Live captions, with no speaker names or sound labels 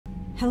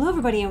Hello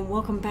everybody and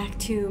welcome back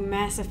to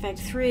Mass Effect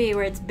 3,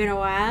 where it's been a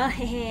while.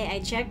 Hey, I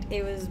checked,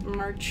 it was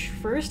March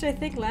 1st I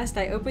think last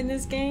I opened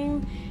this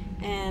game,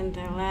 and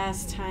the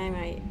last time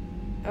I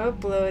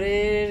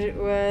uploaded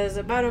was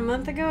about a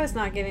month ago. It's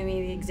not giving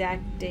me the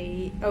exact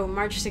date. Oh,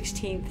 March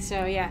 16th,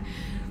 so yeah,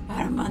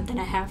 about a month and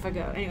a half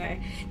ago.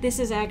 Anyway, this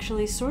is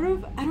actually sort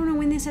of, I don't know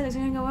when this is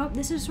going to go up,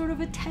 this is sort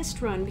of a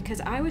test run because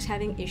I was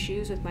having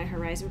issues with my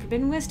Horizon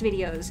Forbidden West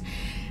videos.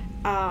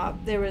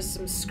 There was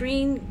some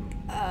screen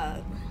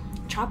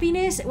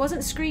choppiness. It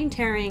wasn't screen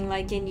tearing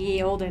like in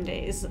ye olden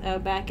days,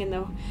 back in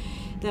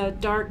the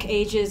dark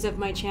ages of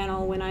my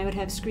channel, when I would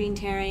have screen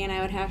tearing and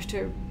I would have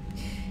to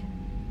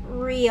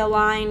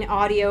realign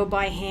audio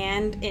by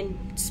hand in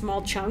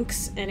small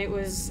chunks, and it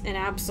was an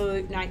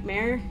absolute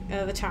nightmare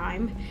of a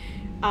time.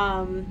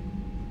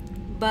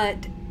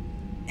 But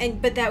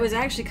that was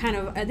actually kind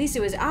of, at least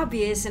it was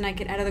obvious, and I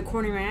could, out of the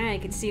corner of my eye, I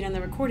could see it on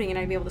the recording, and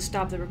I'd be able to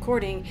stop the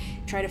recording,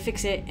 try to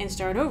fix it, and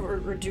start over,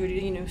 or do it,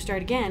 you know,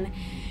 start again.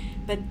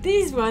 But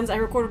these ones, I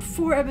recorded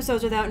 4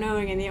 episodes without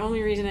knowing, and the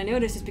only reason I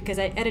noticed is because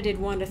I edited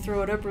one to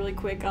throw it up really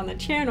quick on the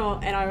channel,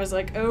 and I was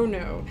like, oh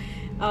no.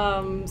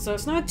 So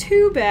it's not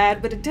too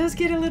bad, but it does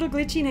get a little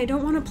glitchy, and I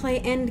don't want to play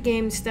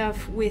endgame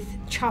stuff with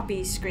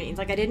choppy screens.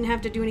 Like, I didn't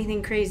have to do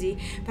anything crazy,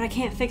 but I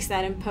can't fix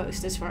that in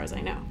post, as far as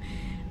I know.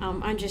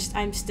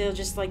 I'm still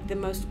just like the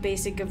most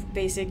basic of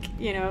basic,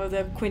 you know,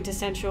 the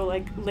quintessential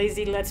like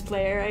lazy Let's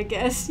Player, I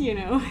guess, you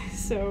know.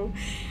 So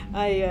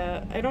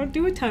I don't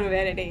do a ton of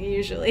editing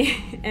usually,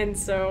 and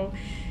so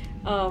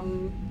I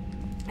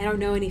don't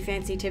know any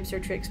fancy tips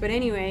or tricks. But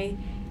anyway,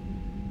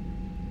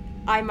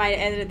 I might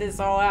edit this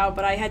all out,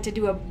 but I had to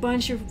do a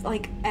bunch of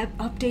like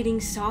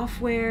updating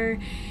software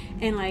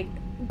and like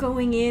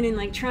going in and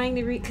like trying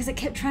to because it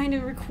kept trying to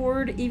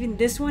record, even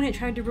this one, it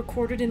tried to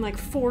record it in like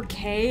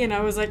 4K, and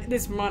I was like,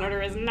 this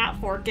monitor is not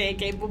 4K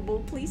capable,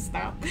 please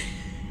stop.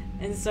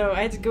 And so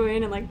I had to go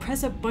in and like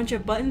press a bunch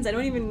of buttons. I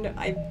don't even know,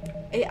 I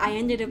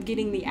ended up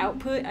getting the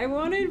output I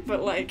wanted,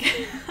 but like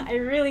I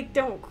really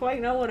don't quite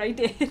know what I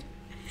did.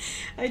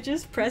 I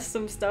just pressed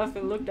some stuff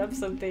and looked up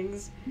some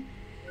things.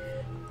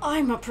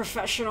 I'm a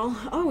professional.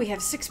 Oh, we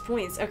have 6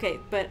 points. Okay,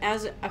 but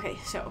okay,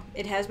 so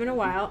it has been a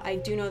while. I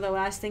do know the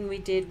last thing we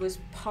did was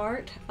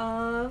part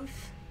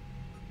of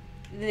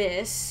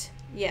this.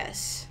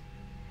 Yes.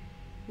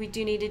 We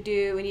need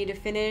to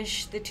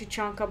finish the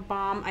Tuchanka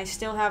bomb. I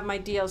still have my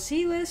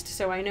DLC list,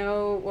 so I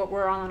know what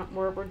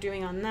we're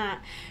doing on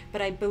that.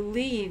 But I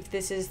believe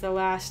this is the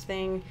last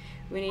thing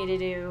we need to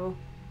do.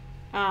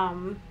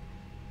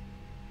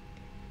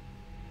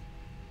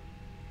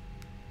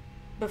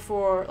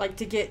 Before, like,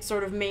 to get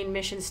sort of main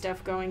mission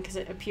stuff going, because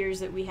it appears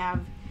that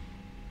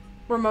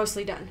we're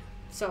mostly done.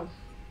 So,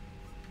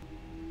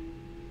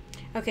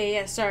 okay,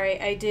 yeah, sorry,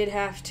 I did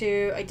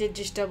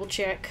just double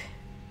check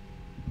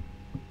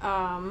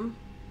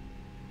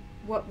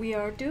what we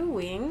are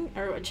doing,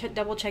 or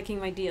double checking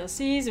my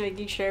DLCs and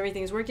making sure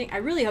everything's working. I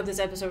really hope this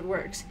episode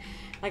works.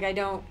 Like, I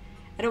don't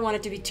want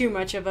it to be too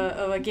much of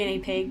a guinea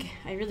pig.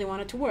 I really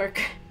want it to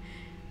work.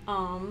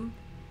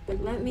 But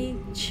let me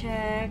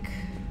check.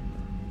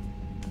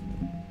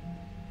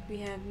 We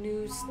have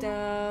new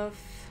stuff.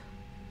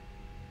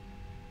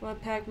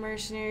 Blood Pack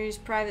Mercenaries,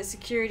 Private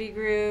Security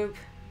Group.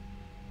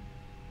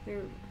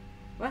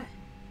 What?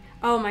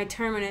 Oh, my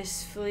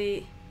Terminus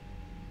fleet.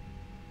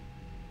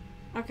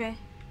 Okay.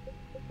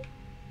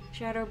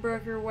 Shadow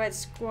Broker, Wet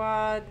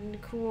Squad,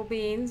 Cool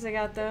Beans. I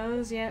got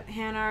those. Yep.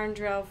 Hanar and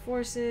Drell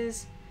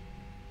Forces.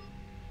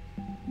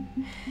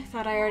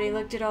 Thought I already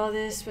looked at all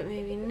this, but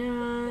maybe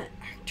not.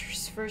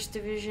 Arcturus 1st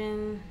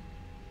Division.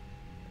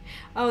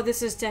 Oh,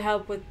 this is to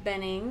help with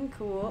Benning.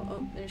 Cool.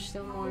 Oh, there's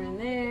still more in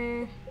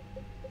there.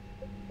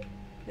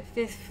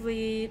 The 5th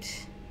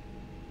Fleet.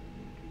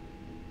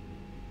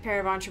 Pair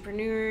of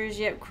entrepreneurs.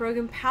 Yep,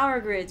 Krogan power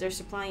grids are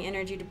supplying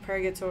energy to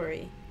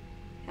Purgatory.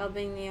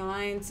 Helping the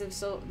Alliance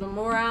of the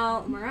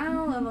morale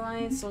of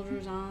Alliance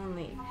soldiers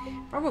only.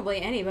 Probably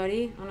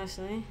anybody,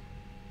 honestly.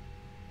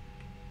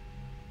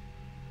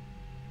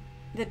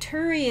 The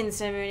Turian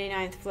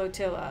 79th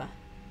Flotilla.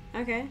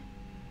 Okay.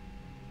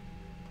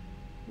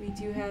 We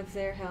do have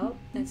their help.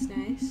 That's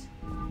nice.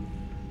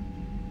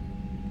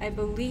 I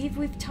believe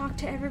we've talked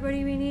to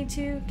everybody we need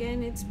to.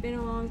 Again, it's been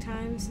a long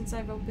time since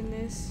I've opened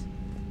this.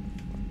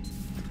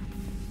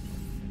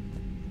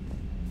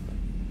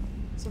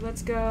 So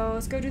let's go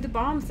do the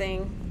bomb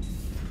thing.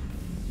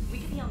 We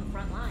could be on the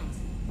front lines.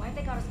 Why have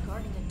they got us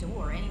guarding the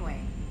door anyway?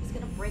 He's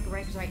gonna break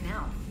records right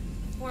now.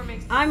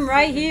 I'm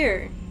right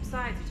here.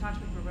 Besides, you talked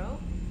with Moreau?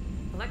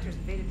 Electors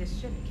invaded this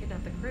ship and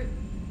kidnapped the crew.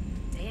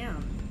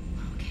 Damn.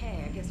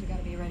 Okay, I guess we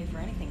gotta be ready for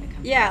anything to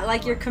come. Yeah,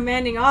 like your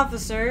commanding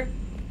officer.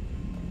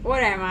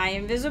 What am I,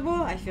 invisible?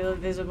 I feel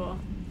invisible.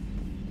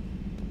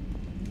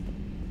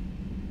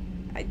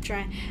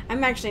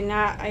 I'm actually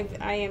not.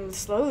 I am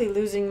slowly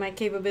losing my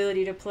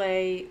capability to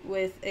play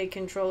with a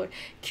controller.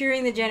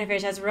 Curing the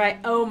jellyfish, that's right.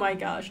 Oh my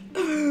gosh.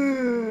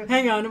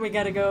 Hang on, we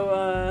gotta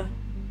go,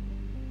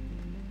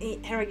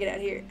 how do I get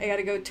out here? I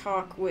gotta go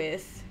talk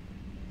with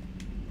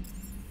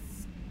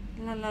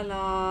La la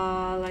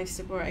la, life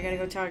support. I gotta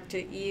go talk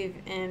to Eve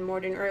and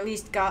Morden, or at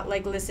least got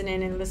like listen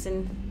in and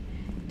listen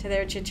to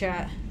their chit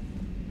chat.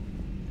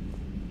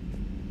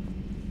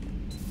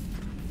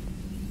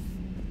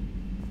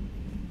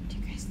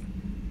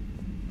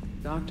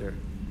 Doctor,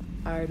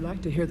 I'd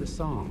like to hear the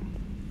song.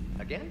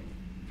 Again?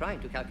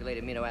 Trying to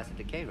calculate amino acid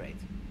decay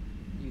rates.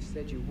 You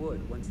said you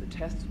would once the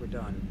tests were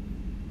done.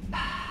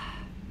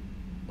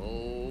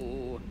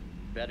 Oh,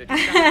 better to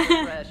start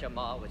with fresh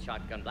amal with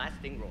shotgun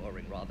blasting,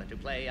 roaring raw than to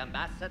play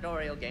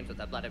ambassadorial games with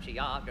the blood of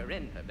Shiagar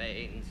in her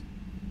veins.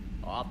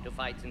 Off to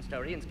fights in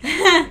Sturian's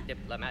camp with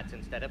diplomats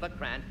instead of a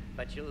cran,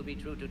 but she'll be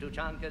true to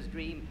Tuchanka's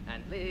dream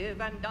and live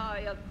and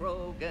die a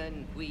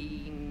Krogan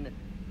queen.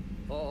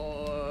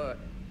 For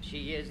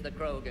she is the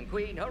Krogan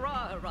queen,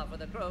 hurrah, hurrah for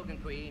the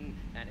Krogan queen,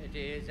 and it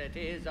is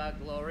a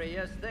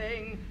glorious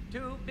thing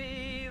to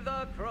be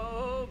the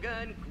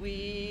Krogan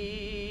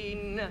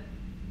queen.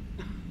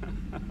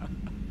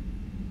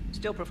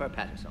 Still prefer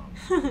patter songs.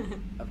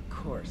 Of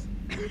course.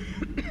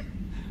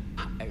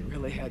 I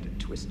really had to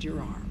twist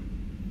your arm.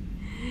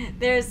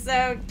 They're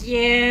so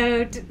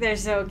cute. They're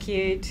so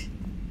cute.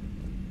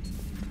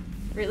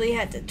 Really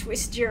had to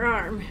twist your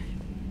arm.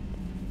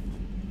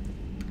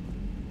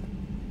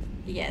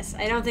 Yes,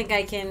 I don't think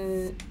I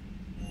can...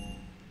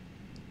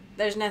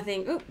 There's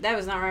nothing... Oop, that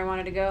was not where I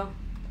wanted to go.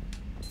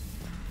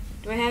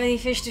 Do I have any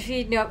fish to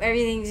feed? Nope,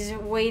 everything's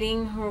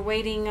waiting. We're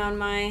waiting on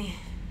my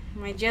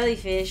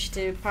jellyfish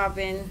to pop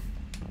in.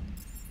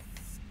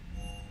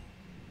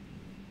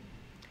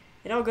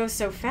 It all goes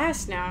so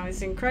fast now.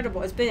 It's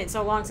incredible. It's been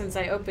so long since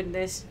I opened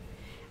this.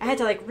 I had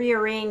to like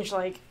rearrange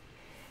like...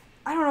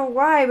 I don't know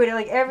why, but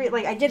like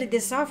I did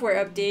this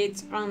software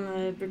update on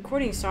the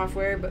recording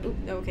software, but oop,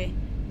 okay.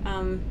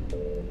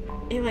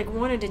 It like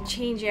wanted to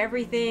change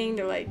everything.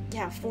 They're like,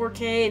 yeah,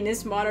 4K, and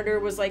this monitor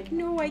was like,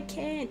 no, I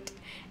can't.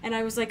 And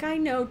I was like, I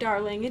know,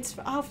 darling.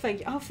 I'll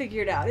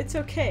figure it out. It's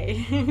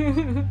okay. Green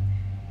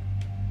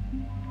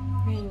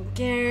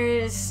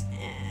Garrus,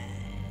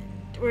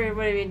 and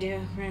what do we do?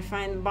 We're gonna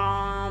find the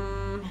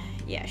bomb.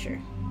 Yeah,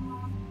 sure.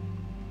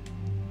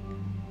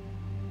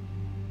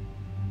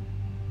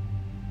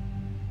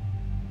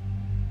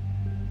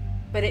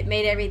 But it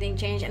made everything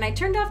change, and I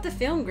turned off the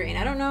film grain.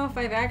 I don't know if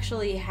I've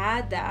actually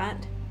had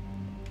that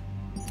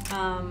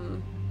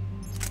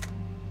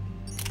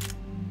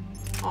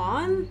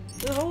on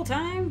the whole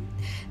time.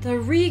 The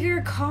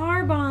Rieger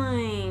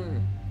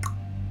carbine.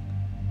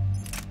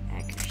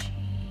 Accuracy.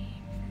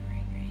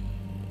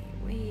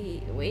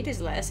 Weight is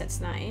less. That's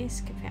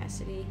nice.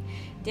 Capacity.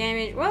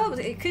 Damage. Well,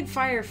 it could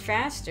fire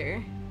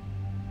faster.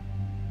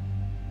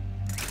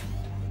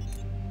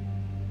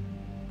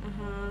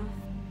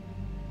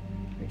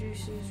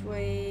 Reduces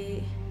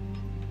weight.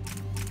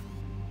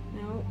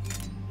 Nope.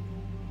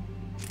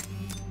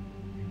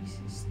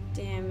 Increases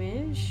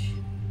damage.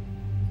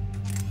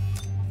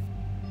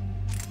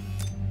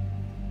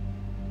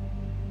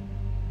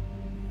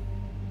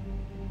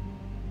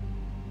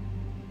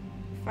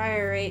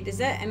 Fire rate. Does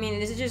that, I mean,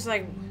 is it just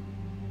like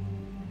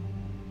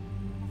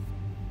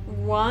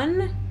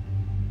one?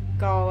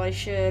 Gall, I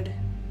should.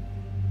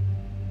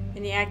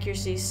 And the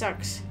accuracy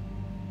sucks.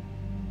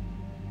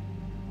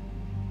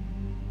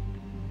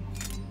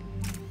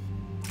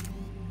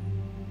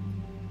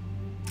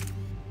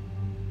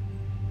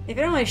 If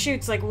it only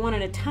shoots like one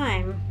at a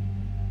time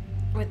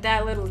with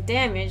that little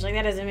damage, like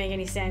that doesn't make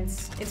any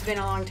sense. It's been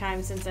a long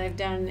time since I've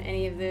done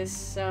any of this,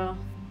 so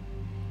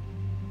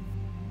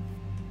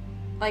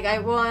like I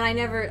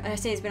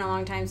say it's been a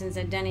long time since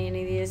I've done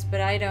any of these, but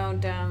I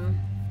don't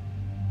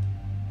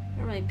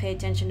really pay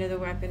attention to the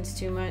weapons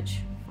too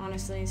much.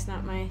 Honestly, it's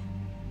not my...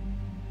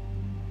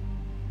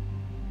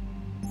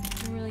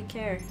 I don't really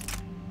care.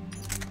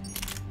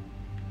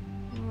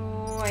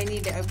 Oh, I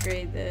need to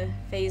upgrade the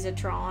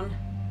Phasatron.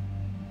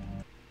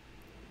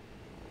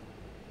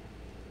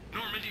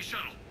 Normandy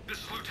Shuttle, this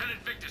is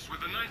Lieutenant Victus with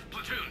the 9th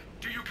Platoon.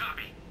 Do you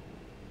copy?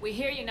 We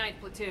hear you,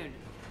 9th Platoon.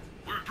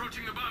 We're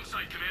approaching the bomb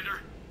site,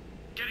 Commander.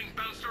 Getting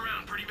bounced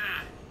around pretty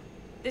bad.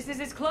 This is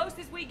as close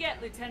as we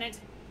get, Lieutenant.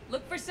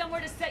 Look for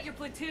somewhere to set your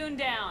platoon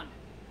down.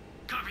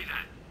 Copy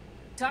that.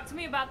 Talk to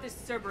me about this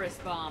Cerberus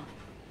bomb.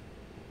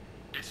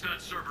 It's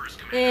not Cerberus,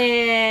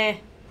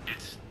 Commander.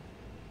 It's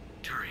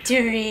Turian.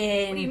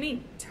 Turian. What do you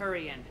mean,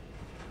 Turian?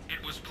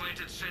 It was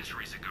planted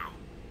centuries ago,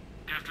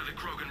 after the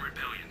Krogan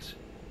rebellions.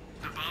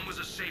 The bomb was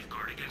a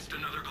safeguard against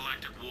another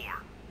galactic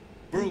war.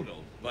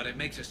 Brutal, but it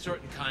makes a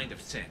certain kind of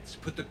sense.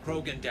 Put the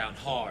Krogan down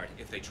hard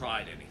if they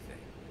tried anything.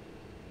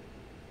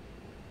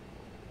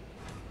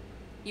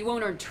 You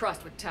won't earn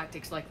trust with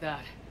tactics like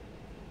that.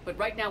 But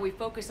right now we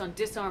focus on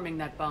disarming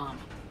that bomb.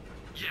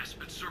 Yes,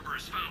 but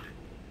Cerberus found it.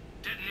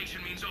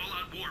 Detonation means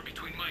all-out war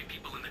between my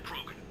people and the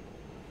Krogan.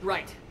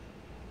 Right.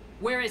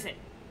 Where is it?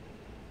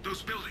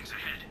 Those buildings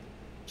ahead.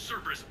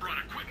 Cerberus brought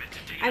equipment to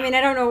dig it I mean, out.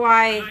 I don't know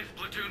why. The 9th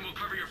Platoon will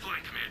cover your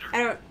flank, Commander. I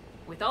don't...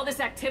 With all this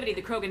activity,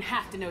 the Krogan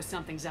have to know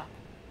something's up.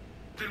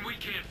 Then we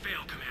can't fail,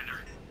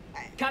 Commander.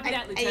 Copy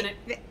that, Lieutenant.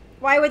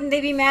 Why wouldn't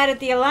they be mad at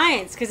the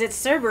Alliance? Because it's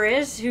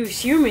Cerberus,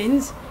 who's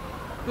humans.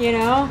 You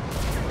know?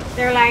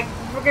 They're like,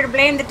 we're gonna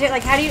blame the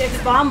like. How do you if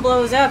the bomb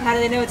blows up? How do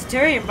they know it's a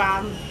Turian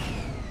bomb?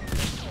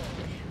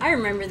 I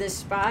remember this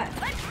spot.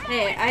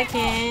 Hey, I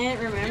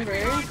can't remember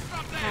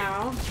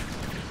how.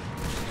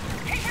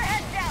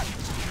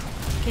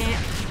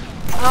 Can't.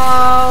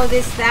 Oh,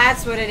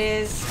 that's what it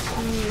is.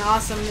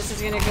 Awesome. This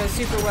is gonna go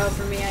super well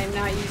for me. I'm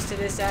not used to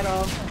this at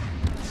all.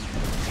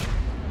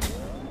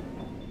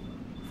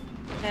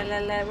 La la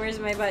la. Where's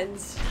my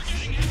buttons?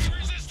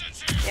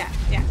 Yeah.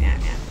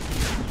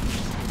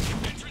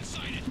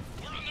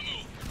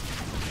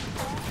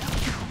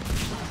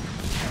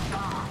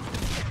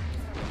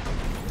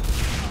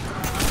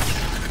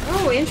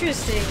 Oh,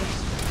 interesting.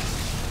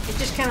 It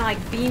just kind of like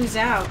beams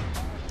out.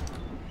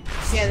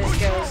 See how this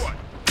goes.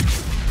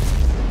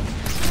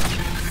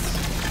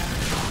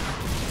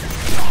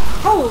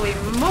 Holy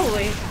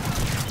moly!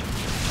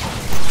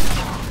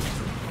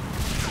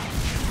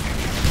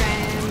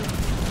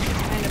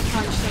 Trying to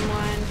punch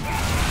someone.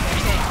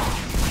 Okay.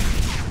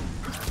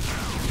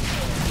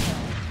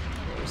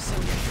 There's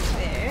something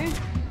there.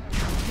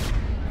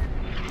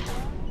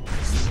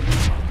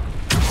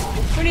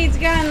 Who needs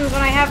guns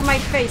when I have my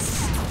face?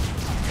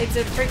 It's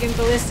a freaking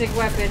ballistic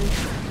weapon.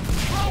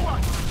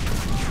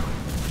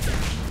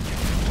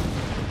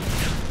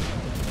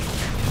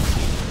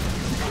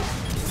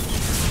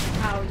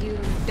 Oh, you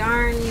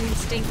darn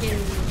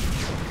stinking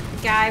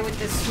guy with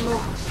the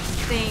smoke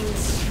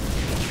things.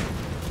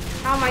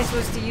 How am I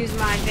supposed to use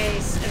my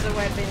face as a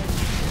weapon?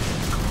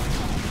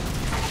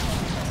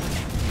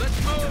 Let's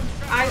move.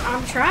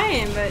 I'm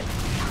trying, but...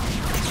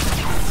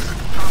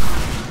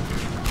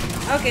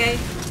 Okay.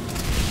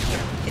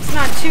 It's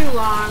not too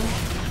long.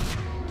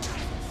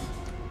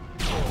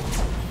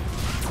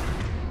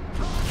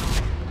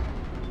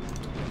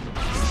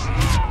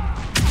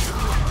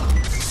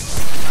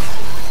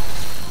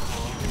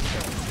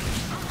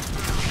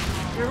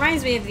 It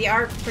reminds me of the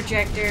arc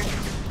projector. Is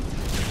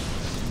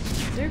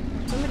there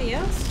somebody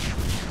else?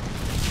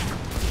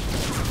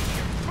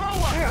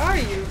 Where are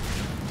you?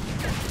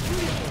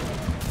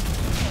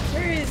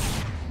 Where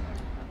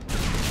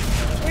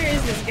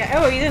is this guy?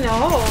 Oh, he's in the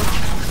hole.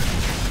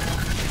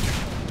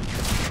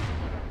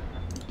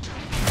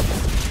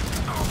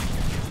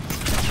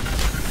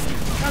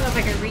 I don't know if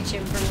I can reach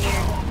him from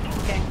here.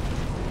 Okay.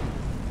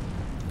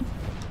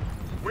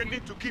 We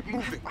need to keep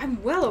moving.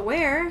 I'm well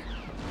aware.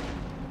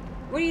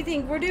 What do you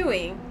think we're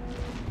doing?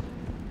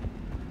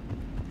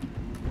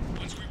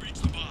 Once we reach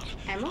the bomb,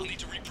 Ammo? we'll need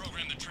to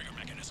reprogram the trigger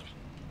mechanism.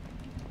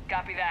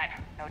 Copy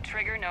that. No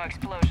trigger, no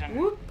explosion.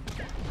 Whoop.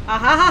 Ah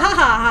ha ha ha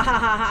ha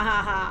ha ha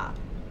ha ha.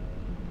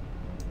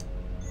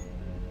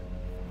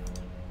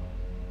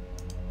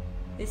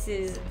 This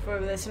is for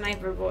the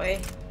sniper boy.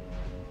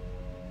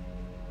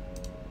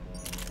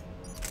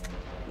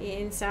 The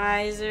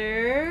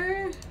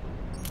incisor.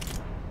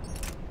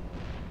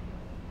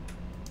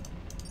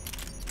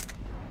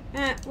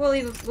 We'll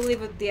leave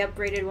with the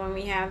upgraded one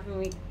we have,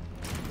 and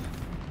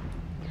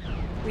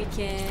we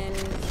can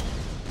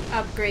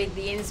upgrade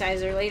the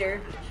incisor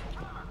later.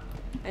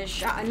 I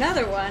shot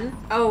another one.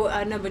 Oh,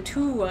 a number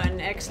 2 one.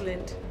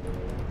 Excellent.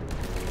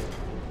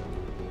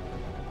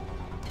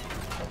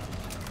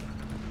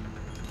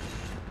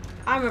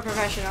 I'm a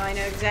professional. I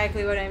know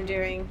exactly what I'm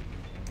doing.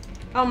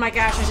 Oh my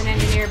gosh, there's an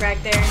engineer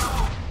back there.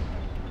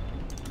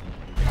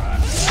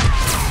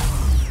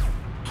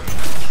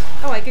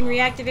 Oh, I can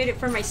reactivate it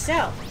for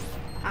myself.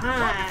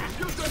 Aha.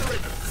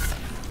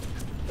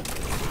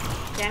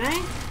 Can I?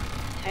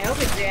 I hope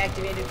it's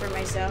reactivated for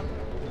myself.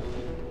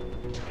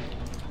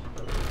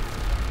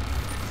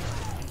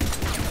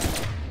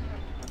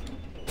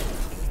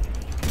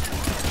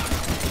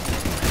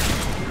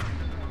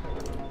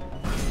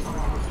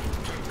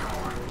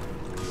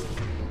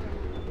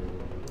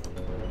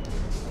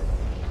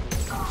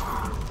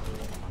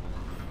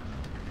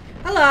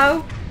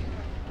 Hello.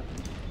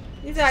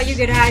 You thought you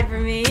could hide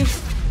from me.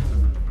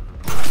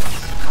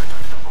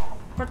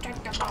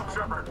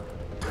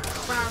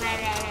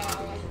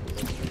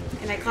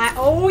 Can I climb?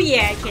 Oh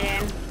yeah, I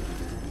can.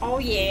 Oh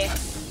yeah.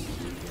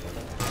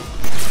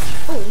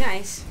 Oh,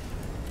 nice.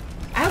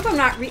 I hope I'm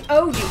not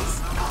oh jeez.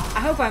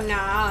 I hope I'm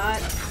not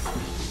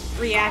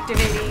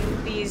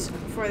reactivating these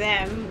for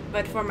them,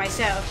 but for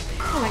myself.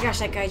 Oh my gosh,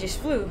 that guy just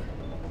flew.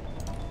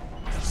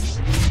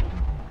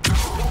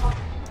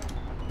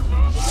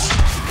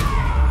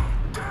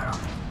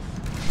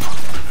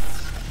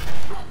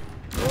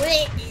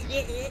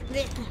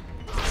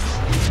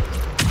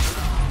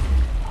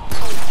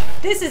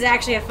 This is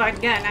actually a fun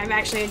gun. I'm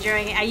actually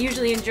enjoying it. I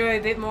usually enjoy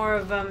a bit more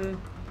of, Oh,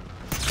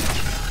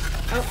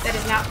 that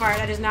is not far.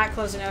 That is not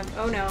close enough.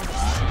 Oh, no.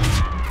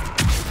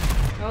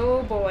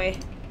 Oh, boy.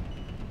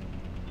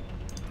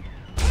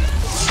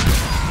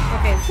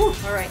 Okay, whew,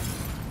 alright.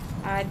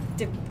 I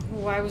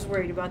was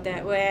worried about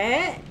that.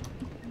 What?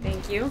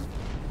 Thank you.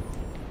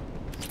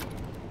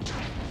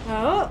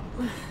 Oh.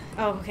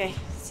 Oh, okay.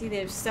 See,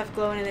 there's stuff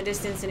glowing in the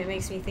distance, and it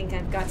makes me think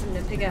I've got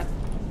something to pick up.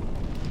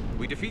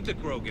 We defeat the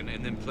Krogan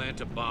and then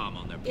plant a bomb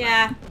on their planet.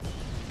 Yeah.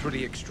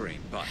 Pretty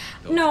extreme, but...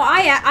 No,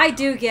 I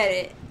do get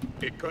it.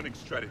 A cunning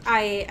strategy.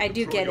 I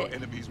do Control get your it.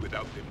 enemies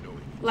without them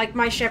knowing. like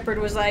my shepherd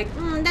was like,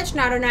 that's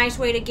not a nice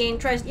way to gain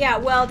trust. Yeah,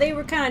 well, they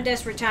were kind of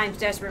desperate times,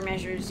 desperate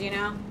measures, you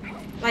know?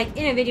 Like,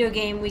 in a video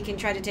game, we can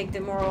try to take the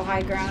moral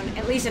high ground,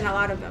 at least in a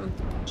lot of them.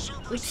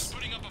 Oops.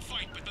 Putting up a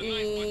fight, but the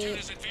 9th platoon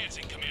is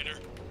advancing, Commander.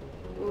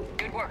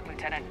 Good work,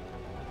 Lieutenant.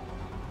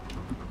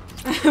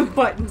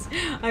 Buttons.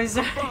 I'm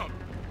sorry.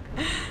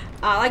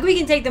 Like, we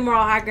can take the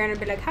moral high ground and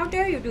be like, how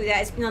dare you do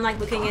that? It's not like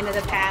looking into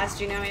the past,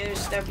 you know? There's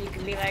stuff you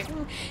can be like,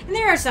 And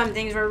there are some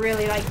things where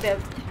really, like,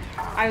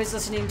 I was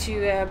listening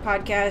to a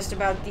podcast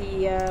about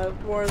the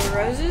War of the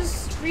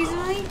Roses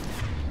recently,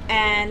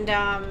 and,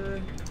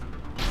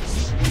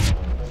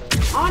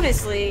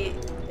 honestly,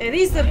 at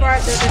least the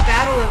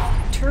Battle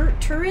of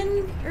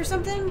Turin or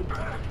something,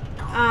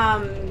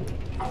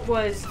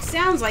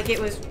 sounds like it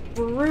was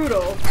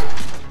brutal.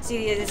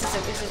 See, this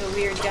is a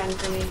weird gun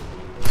for me.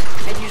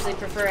 I'd usually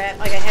prefer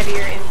like a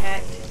heavier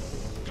impact.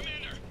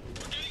 Commander,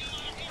 we're getting a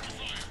lot of mortar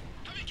fire.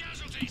 Heavy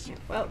casualties.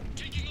 Well,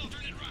 Taking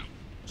alternate route.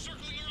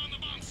 Circling around the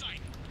bomb site.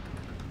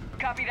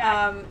 Copy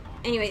that.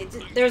 anyway,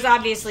 there's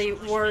obviously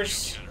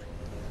worse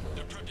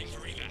They're prepping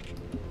for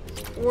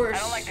evac. I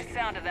don't like the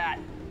sound of that.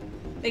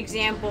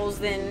 examples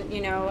than,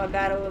 you know, a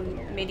battle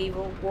of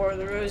medieval War of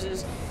the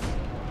Roses.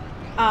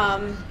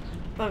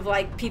 Of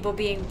like people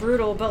being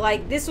brutal, but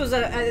like this was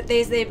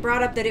they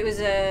brought up that it was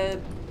a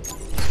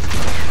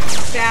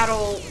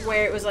battle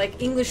where it was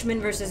like Englishmen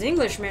versus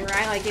Englishmen,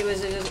 right? Like it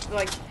was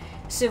like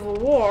Civil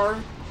War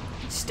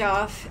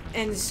stuff,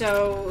 and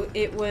so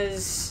it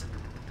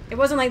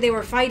wasn't like they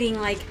were fighting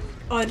like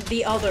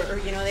the other,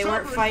 you know, they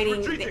weren't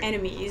fighting the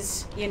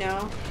enemies, you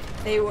know,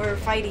 they were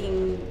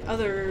fighting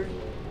other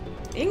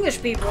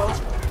English people,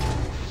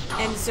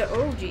 and so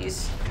oh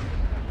geez.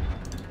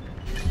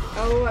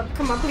 Oh,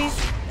 come on, please.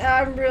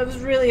 I was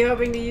really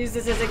hoping to use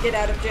this as a get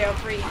out of jail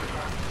free.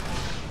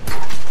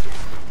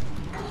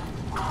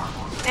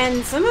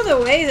 And some of the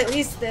ways, at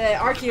least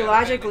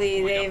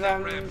archaeologically,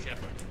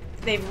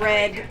 they've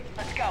read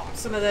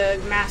some of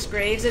the mass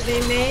graves that they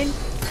made.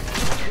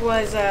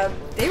 Was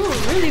they were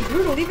really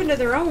brutal, even to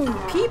their own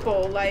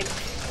people, like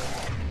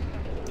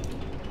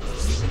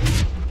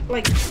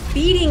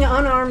beating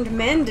unarmed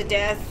men to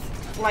death.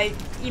 Like,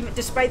 even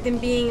despite them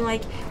being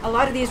like, a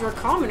lot of these were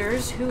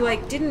commoners who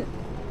like didn't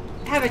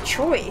have a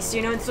choice,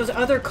 you know. It's those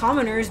other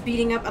commoners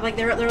beating up, like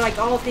they're like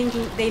all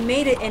thinking they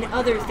made it an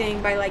other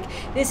thing by like,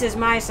 this is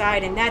my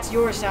side and that's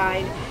your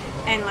side,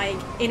 and like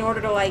in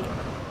order to like,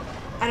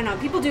 I don't know,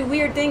 people do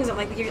weird things,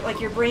 like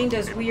your brain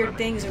does weird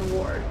things in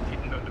war.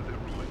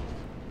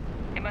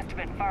 It must have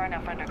been far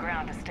enough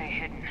underground to stay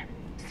hidden.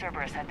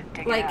 Cerberus had to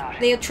dig it out. Like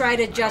they try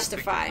to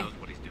justify.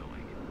 What he's doing.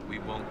 We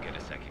won't get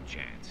a second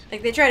chance.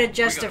 Like they try to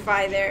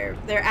justify their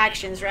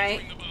actions,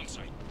 right? The bomb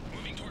site.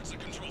 Moving towards the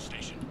control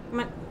station.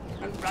 Come on.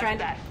 I'm trying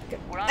to.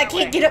 We're on I our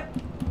can't way. get up.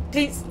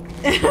 Please.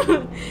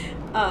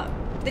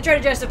 They try to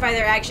justify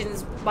their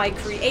actions by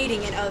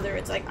creating an other.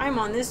 It's like, I'm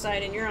on this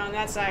side and you're on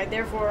that side,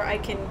 therefore I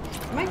can.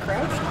 Am I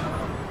crouched?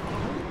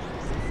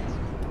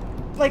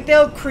 Like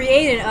they'll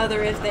create an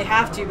other if they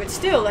have to, but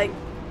still, like.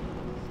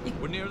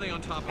 We're nearly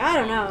on top of I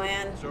don't know,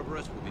 man.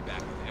 Cerberus will be back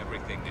with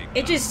everything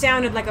they've It just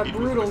sounded like a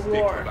brutal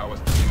war.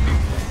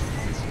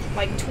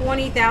 Like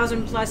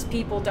 20,000 plus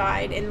people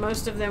died, and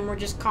most of them were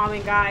just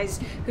common guys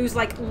whose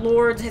like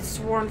lords had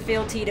sworn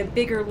fealty to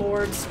bigger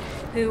lords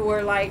who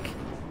were like,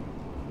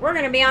 we're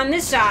gonna be on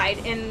this side,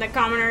 and the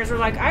commoners were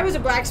like, I was a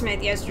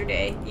blacksmith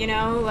yesterday, you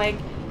know, like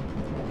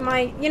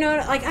you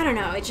know, like I don't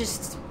know. It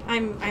just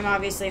I'm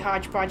obviously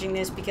hodgepodging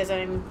this because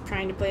I'm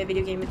trying to play a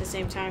video game at the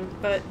same time,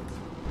 but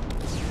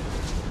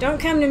don't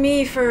come to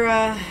me for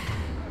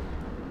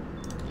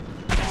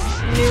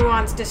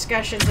nuanced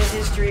discussions of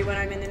history when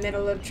I'm in the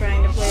middle of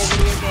trying to play a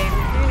video game.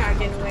 You're not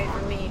getting away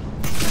from me.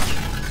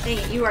 Dang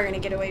it, you are gonna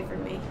get away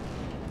from me.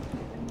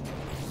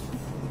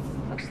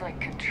 Looks like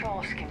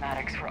control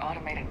schematics for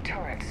automated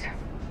turrets.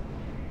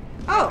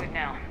 Oh! Good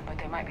now, but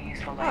they might be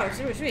useful Oh,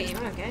 later. sweet.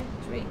 Okay,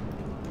 sweet.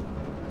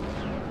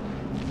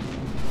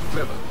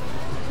 Clever.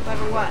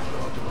 Clever what?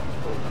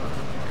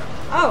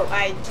 Oh,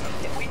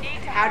 We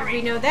need to how did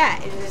we know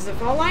that? Is this the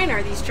fault line?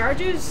 Are these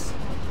charges?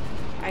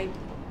 I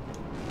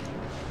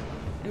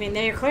mean,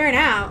 they're clearing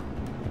out.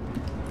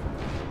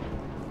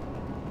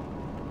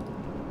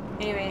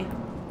 Anyway,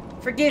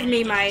 forgive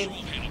me my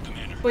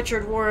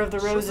butchered War of the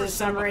Roses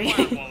summary.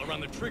 Firewall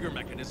around the trigger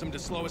mechanism to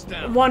slow us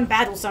down. One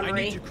battle I need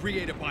summary. to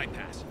create a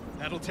bypass.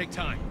 That'll take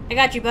time. I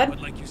got you, But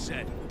bud. like you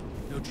said,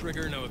 no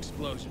trigger, no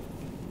explosion.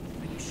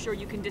 Are you sure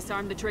you can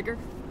disarm the trigger?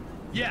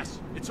 Yes,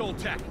 it's old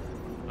tech.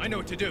 I know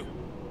what to do.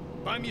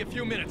 Buy me a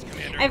few minutes,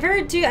 Commander. I've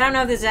heard too, I don't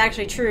know if this is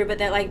actually true, but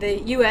that like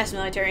the US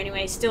military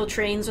anyway still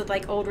trains with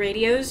like old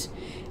radios,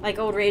 like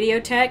old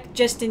radio tech,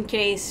 just in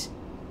case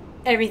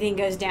everything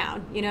goes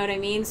down. You know what I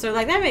mean? So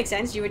like that makes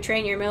sense. You would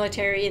train your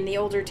military in the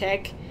older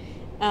tech,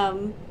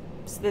 so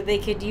that they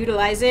could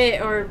utilize it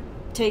or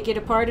take it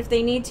apart if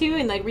they need to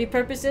and like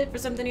repurpose it for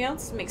something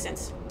else. Makes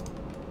sense.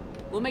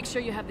 We'll make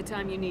sure you have the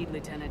time you need,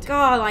 Lieutenant.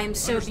 God, I am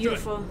so Understood.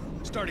 beautiful.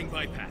 Starting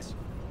bypass.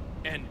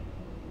 And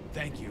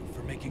thank you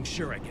for making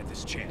sure I get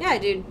this chance. Yeah,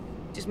 dude.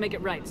 Just make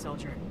it right,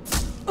 soldier.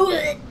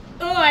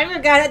 Oh, I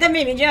forgot it. That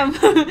made me jump.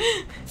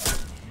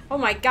 Oh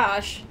my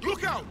gosh.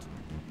 Look out!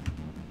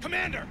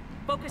 Commander!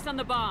 Focus on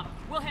the bomb.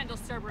 We'll handle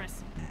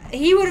Cerberus.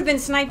 He would have been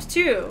sniped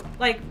too.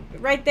 Like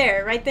right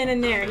there, right then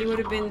and there. He would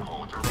have been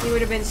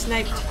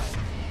sniped.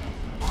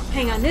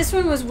 Hang on, this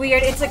one was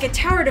weird. It's like a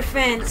tower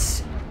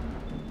defense.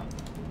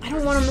 I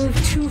don't want to move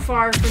too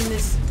far from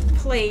this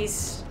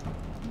place.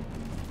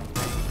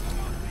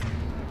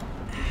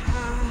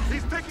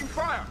 He's taking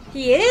fire!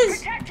 He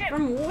is?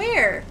 From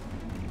where?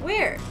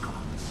 Where?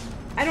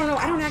 I don't know.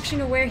 I don't actually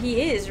know where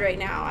he is right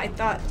now. I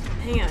thought...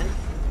 Hang on.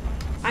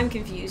 I'm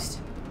confused.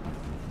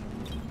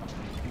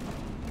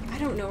 I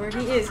don't know where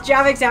he is.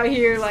 Javik's out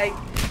here like...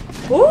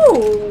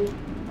 Ooh!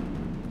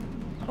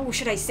 Oh,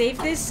 should I save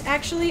this,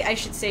 actually? I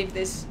should save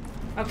this.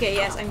 Okay,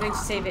 yes, I'm going to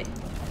save it.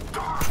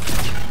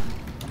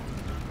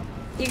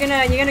 You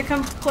gonna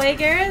come play,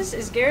 Garrus?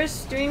 Is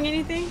Garrus doing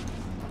anything?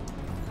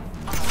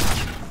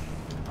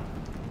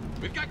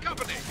 We've got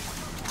company!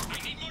 I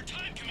need more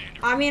time, Commander!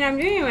 I mean, I'm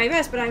doing my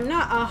best, but I'm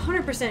not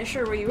 100%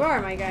 sure where you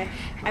are, my guy.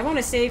 I want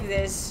to save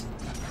this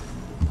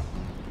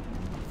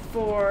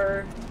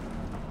for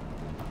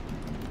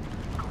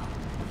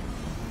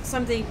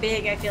something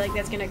big. I feel like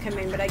that's gonna come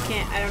in, but I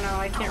don't know,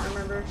 I can't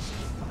remember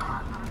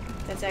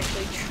if that's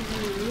actually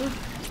true.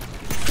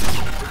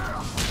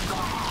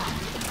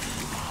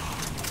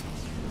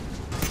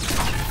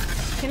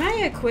 Can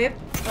I equip,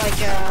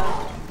 like,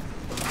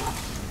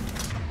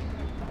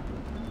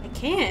 I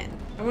can't.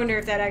 I wonder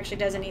if that actually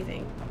does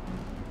anything.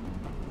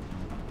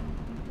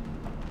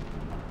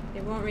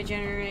 It won't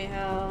regenerate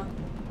health.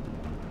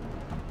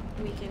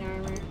 Weaken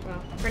armor.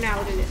 Well, for now,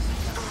 we'll do this.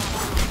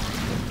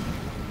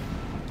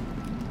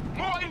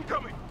 More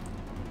incoming!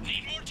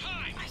 Need more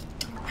time!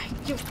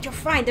 You're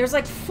fine. There's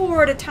like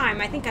 4 at a time.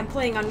 I think I'm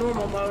playing on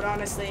normal mode,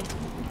 honestly.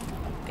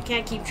 I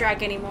can't keep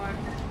track anymore.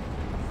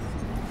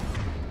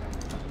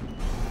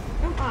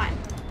 Come on.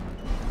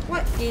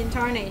 What in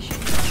tarnation?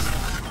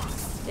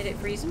 Did it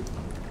freeze him?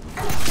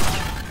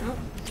 Nope.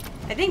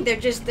 I think they're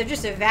just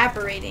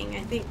evaporating.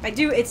 I think I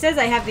do. It says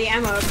I have the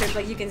ammo equipped,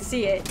 like you can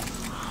see it.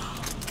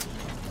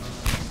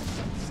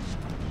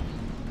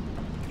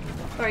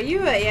 Are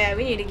you? Yeah,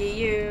 we need to get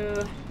you.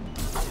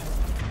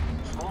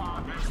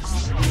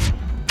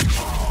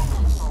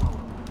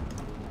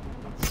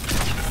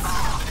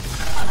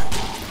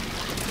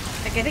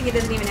 Like, I think it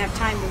doesn't even have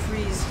time to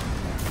freeze.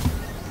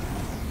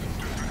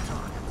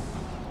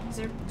 Is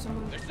there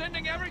someone? They're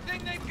sending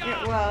everything they've got!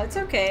 Yeah, well, it's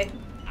okay.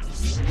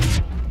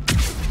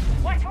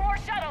 Watch for more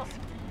shuttles.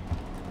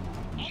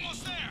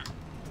 Almost there!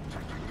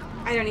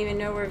 I don't even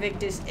know where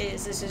Victus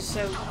is. This is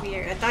so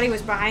weird. I thought he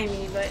was behind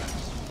me, but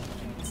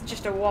it's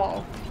just a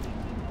wall.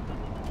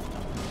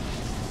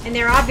 And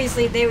they're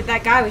obviously,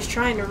 that guy was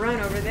trying to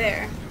run over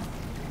there.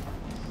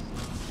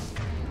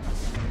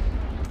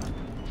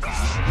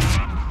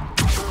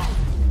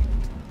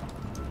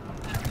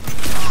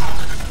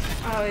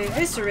 Oh,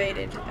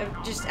 eviscerated.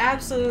 Just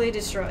absolutely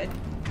destroyed.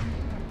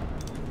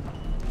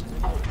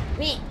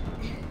 Me.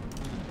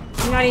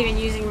 I'm not even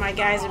using my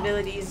guy's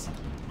abilities.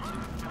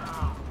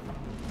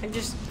 I'm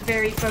just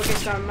very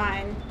focused on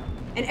mine.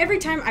 And every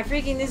time I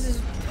freaking this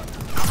is...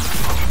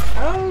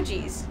 Oh,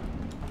 jeez.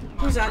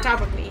 Who's on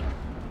top of me?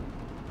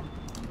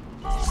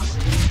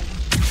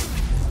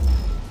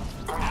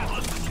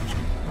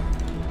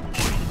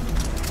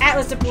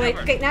 Atlas deployed.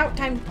 Okay, now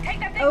time...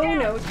 Oh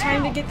no,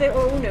 time to get the...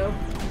 Oh no.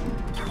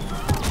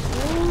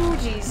 Oh,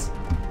 jeez.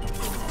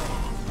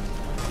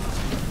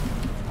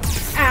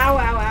 Ow,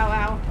 ow, ow,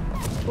 ow.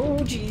 Oh,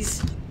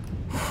 jeez.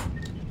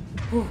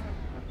 Whew.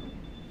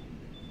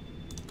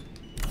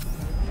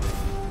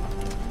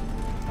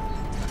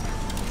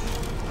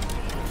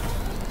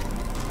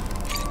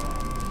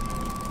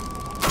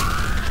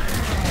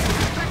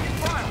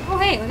 Oh,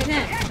 hey, look at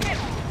that.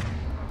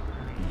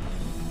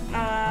 I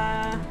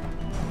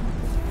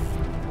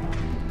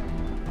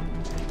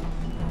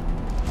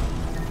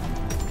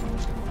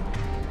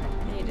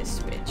need to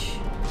switch.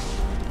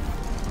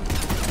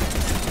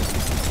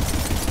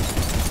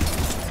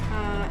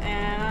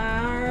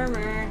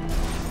 Armor.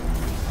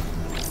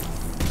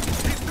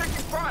 He's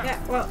taking fire! Yeah,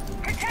 well.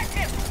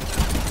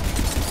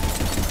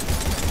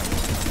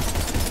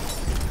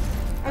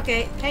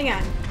 Okay, hang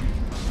on.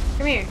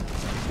 Come here.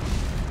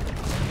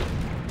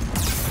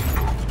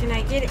 Can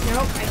I get it?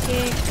 Nope, I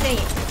can't. Dang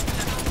it. I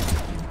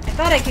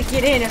thought I could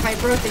get in if I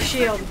broke the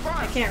shield.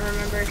 I can't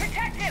remember.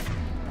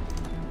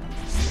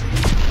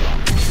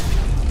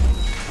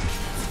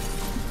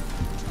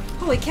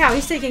 Holy cow,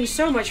 he's taking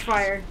so much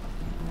fire.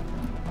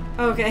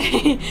 Okay.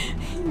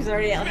 He's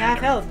already at half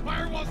health.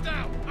 Firewall's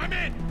down! I'm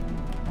in!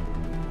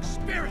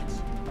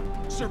 Spirits!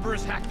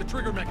 Cerberus hacked the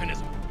trigger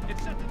mechanism. It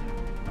sent the...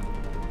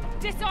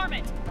 Disarm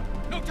it.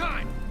 No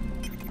time!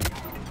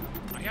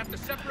 I have to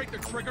separate the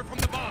trigger from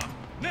the bomb.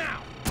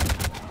 Now!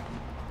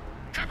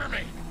 Cover me!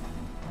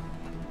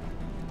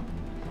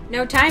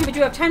 No time, but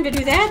you have time to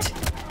do that?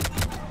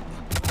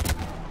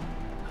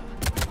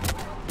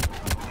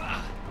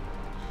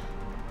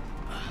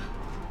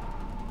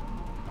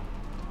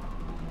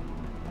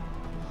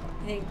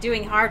 I think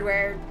doing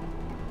hardware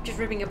just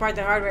ripping apart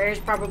the hardware is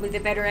probably the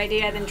better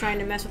idea than trying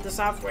to mess with the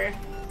software.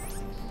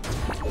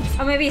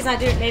 Oh, maybe he's not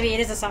doing. Maybe it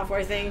is a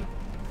software thing.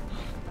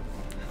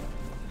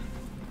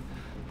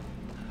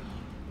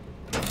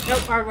 Nope,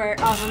 hardware.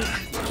 Awesome.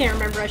 Can't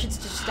remember. I should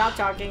just stop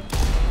talking.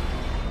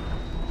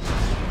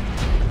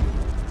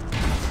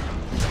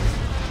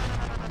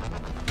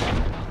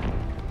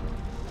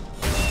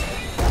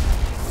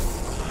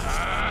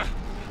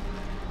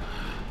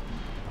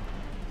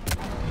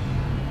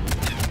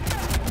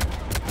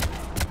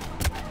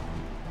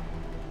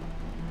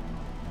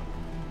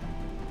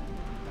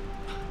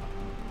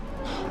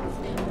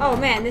 Oh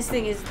man, this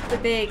thing is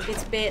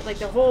it's big, like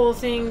the whole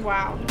thing,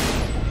 wow.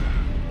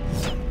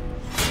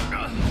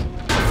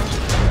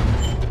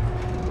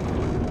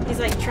 He's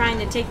like trying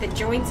to take the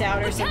joints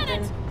out or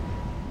something.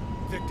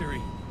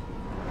 Victory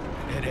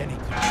at any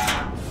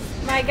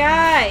cost. My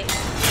guy!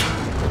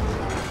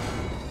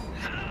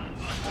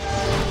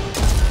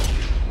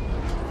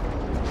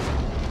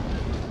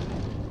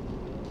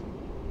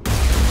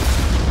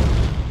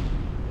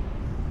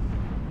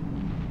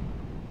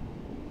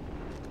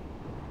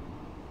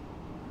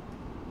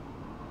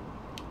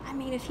 I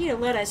mean, if he'd have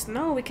let us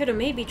know, we could have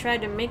maybe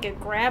tried to make a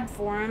grab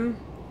for him.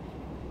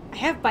 I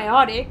have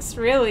biotics,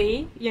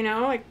 really. You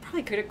know, I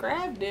probably could have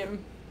grabbed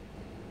him.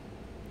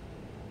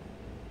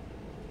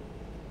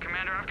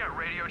 Commander, I've got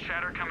radio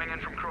chatter coming in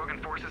from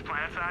Krogan forces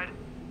planetside.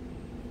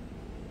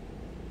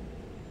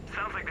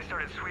 Sounds like they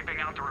started sweeping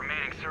out the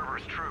remaining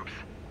Cerberus troops.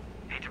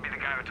 Hate to be the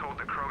guy who told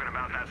the Krogan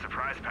about that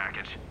surprise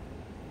package.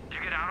 Did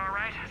you get out all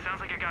right? Sounds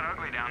like it got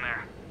ugly down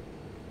there.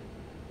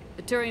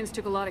 The Turians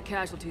took a lot of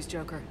casualties,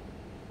 Joker.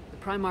 The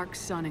Primarch's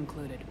son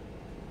included.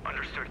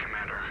 Understood,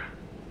 Commander.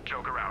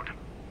 Joker out.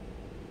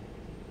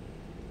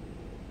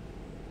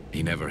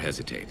 He never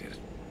hesitated.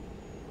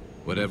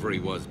 Whatever he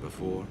was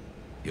before,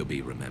 he'll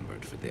be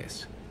remembered for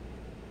this.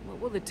 What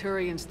will the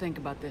Turians think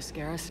about this,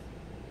 Garrus?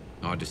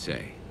 Hard to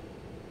say.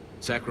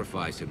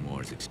 Sacrifice him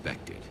more is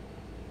expected.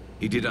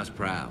 He did us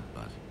proud,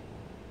 but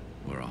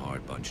we're a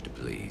hard bunch to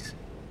please.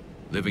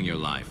 Living your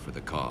life for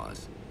the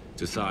cause.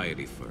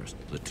 Society first,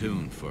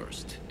 platoon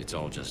first. It's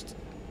all just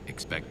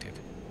expected.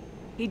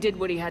 He did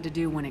what he had to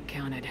do when it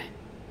counted.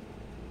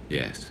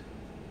 Yes.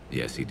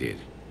 Yes, he did.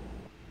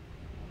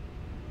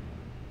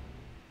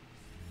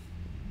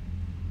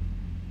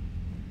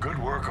 Good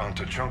work on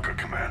Tuchanka,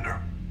 Commander.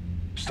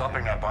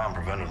 Stopping that bomb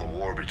prevented the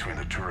war between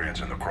the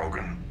Turians and the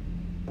Krogan.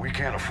 We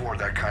can't afford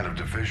that kind of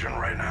division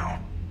right now.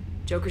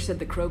 Joker said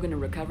the Krogan are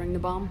recovering the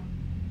bomb?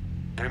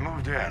 They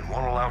moved in,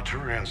 won't allow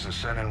Turians to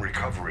send in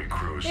recovery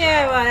crews.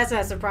 Yeah, well, that's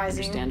not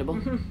surprising. Understandable.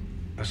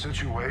 The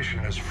situation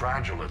is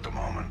fragile at the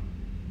moment.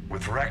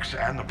 With Rex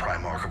and the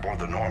Primarch aboard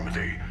the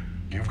Normandy,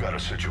 you've got a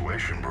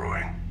situation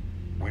brewing.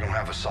 We don't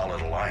have a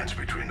solid alliance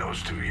between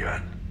those two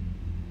yet.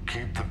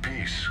 Keep the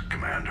peace,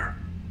 Commander.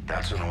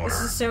 That's an order.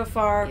 This is so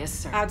far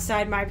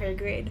outside my pay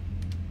grade.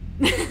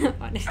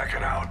 Check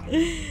it out.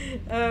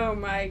 Oh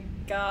my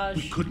gosh.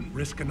 We couldn't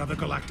risk another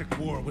galactic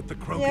war with the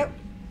Krogan. Yep.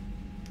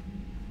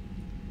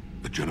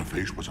 The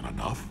genophage wasn't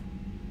enough?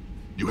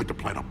 You had to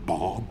plant a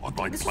bomb on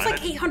my This planet?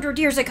 was like 800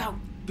 years ago.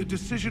 The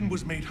decision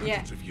was made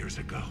hundreds of years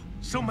ago.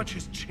 So much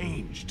has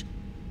changed.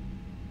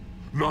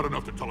 Not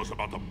enough to tell us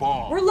about the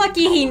bomb. We're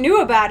lucky he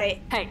knew about it.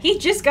 Hey, he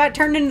just got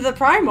turned into the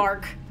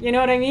Primarch. You know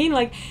what I mean?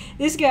 Like,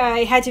 this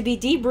guy had to be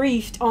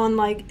debriefed on,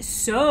 like,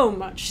 so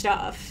much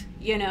stuff,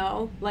 you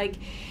know? Like,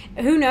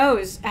 who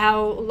knows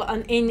how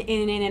in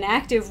an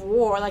active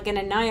war, like an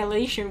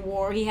annihilation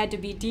war, he had to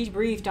be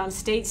debriefed on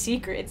state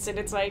secrets. And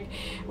it's like,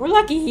 we're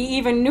lucky he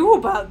even knew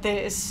about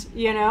this,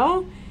 you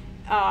know?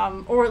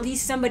 Or at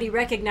least somebody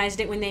recognized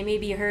it when they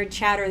maybe heard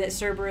chatter that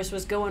Cerberus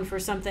was going for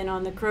something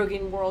on the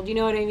Krogan world. You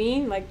know what I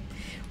mean? Like,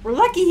 we're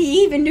lucky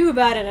he even knew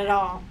about it at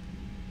all.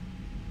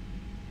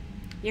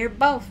 You're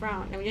both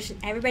wrong. I mean, just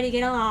everybody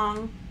get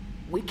along.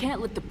 We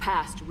can't let the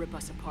past rip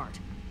us apart.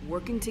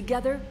 Working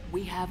together,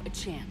 we have a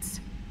chance.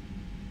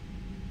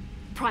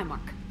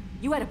 Primarch,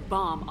 you had a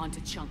bomb on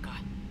Tuchanka.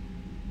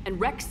 And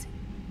Rex,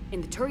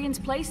 in the Turian's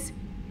place,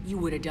 you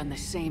would have done the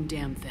same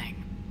damn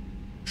thing.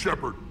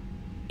 Shepard.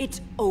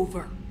 It's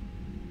over.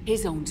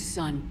 His own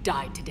son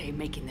died today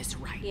making this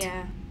right.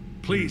 Yeah.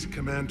 Please,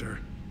 Commander.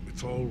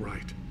 It's all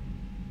right.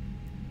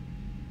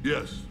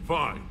 Yes,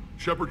 fine.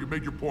 Shepard, you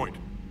made your point.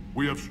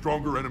 We have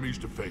stronger enemies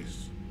to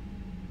face.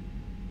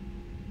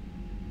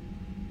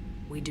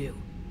 We do.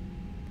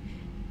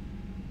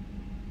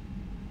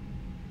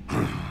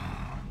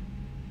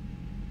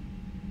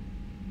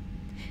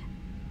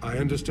 I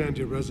understand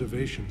your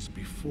reservations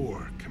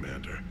before,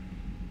 Commander.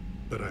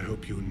 But I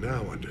hope you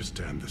now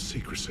understand the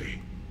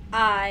secrecy.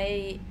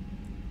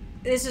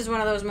 This is one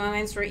of those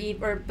moments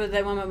where, but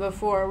the moment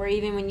before, where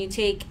even when you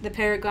take the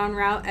Paragon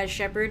route as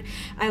Shepard,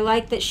 I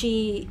like that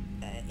she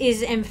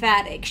is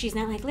emphatic. She's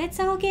not like, let's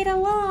all get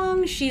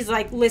along. She's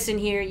like, listen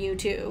here, you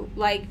two.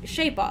 Like,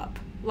 shape up.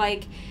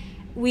 Like,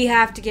 we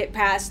have to get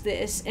past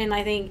this. And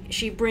I think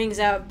she brings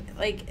up,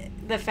 like,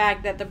 the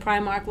fact that the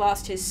Primarch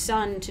lost his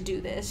son to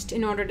do this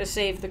in order to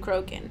save the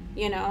Krogan,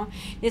 you know?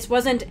 This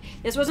wasn't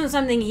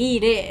something he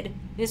did.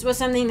 This was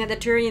something that the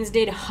Turians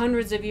did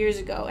hundreds of years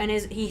ago, and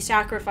he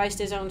sacrificed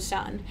his own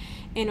son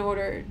in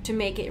order to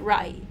make it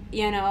right,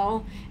 you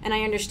know? And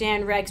I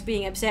understand Rex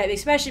being upset,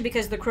 especially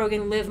because the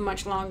Krogan live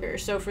much longer.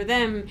 So for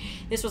them,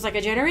 this was like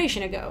a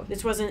generation ago.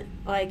 This wasn't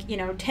like, you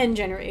know, 10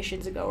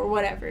 generations ago or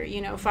whatever,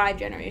 you know, 5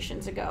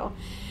 generations ago.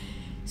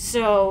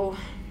 So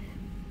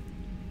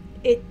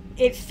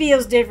it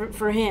feels different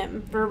for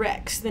him, for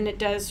Rex, than it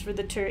does for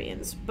the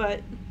Turians. But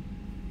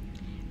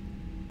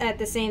at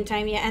the same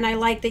time, yeah, and I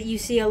like that you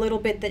see a little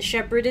bit that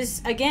Shepard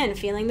is, again,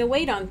 feeling the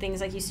weight on things.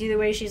 Like, you see the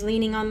way she's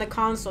leaning on the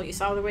console. You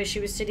saw the way she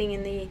was sitting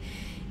in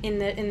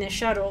the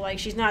shuttle. Like,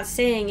 she's not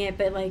saying it,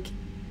 but, like,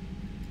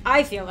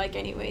 I feel like,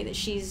 anyway, that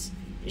she's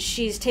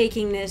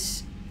taking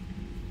this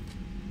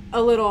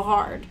a little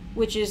hard,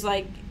 which is,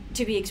 like,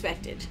 to be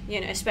expected,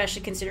 you know,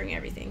 especially considering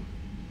everything.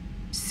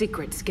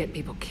 Secrets get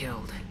people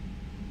killed.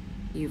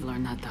 You've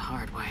learned that the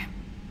hard way.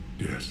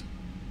 Yes.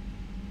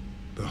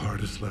 The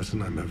hardest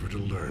lesson I'm ever to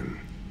learn.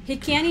 He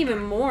can't even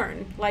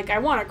mourn. Like, I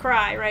want to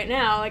cry right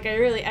now. Like,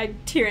 I'm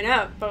tearing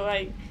up, but,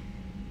 like,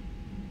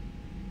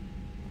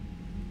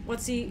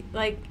 what's he,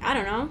 like, I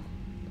don't know.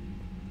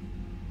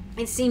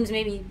 It seems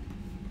maybe,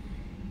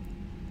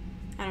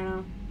 I don't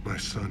know. My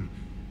son,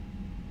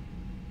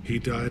 he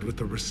died with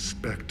the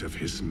respect of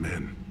his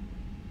men.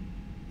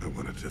 I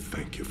wanted to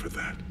thank you for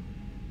that.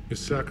 His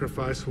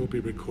sacrifice will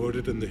be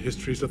recorded in the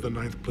histories of the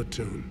 9th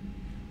Platoon.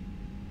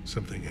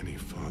 Something any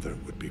father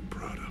would be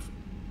proud of.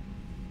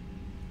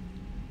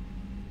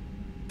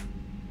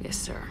 Yes,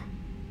 sir.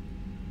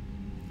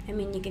 I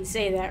mean, you can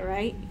say that,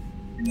 right?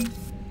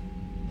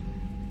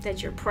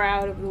 That you're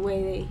proud of the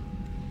way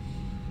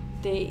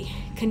they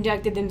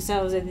conducted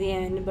themselves at the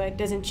end, but it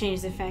doesn't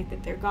change the fact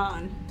that they're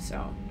gone.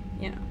 So,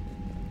 you know.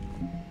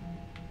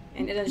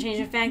 And it doesn't change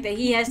the fact that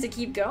he has to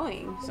keep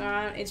going.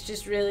 So it's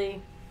just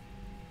really,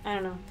 I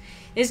don't know.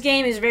 This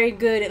game is very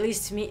good, at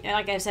least to me.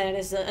 Like I've said it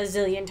a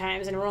zillion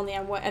times, and we're only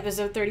on, what,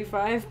 episode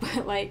 35?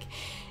 But, like,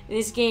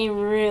 this game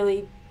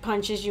really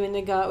punches you in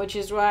the gut, which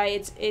is why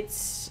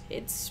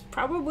it's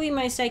probably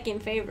my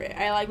second favorite.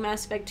 I like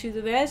Mass Effect 2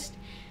 the best,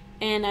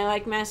 and I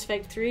like Mass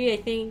Effect 3, I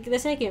think, the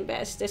second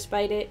best,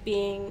 despite it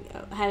being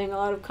having a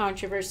lot of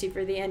controversy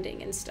for the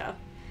ending and stuff.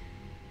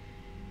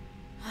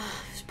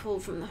 It was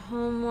pulled from the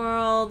home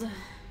world.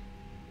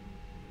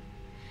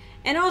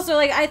 And also,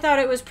 like, I thought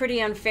it was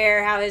pretty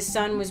unfair how his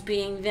son was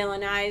being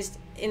villainized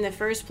in the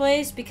first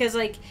place, because,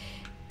 like,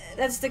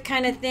 that's the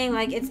kind of thing,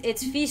 like,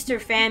 it's feast or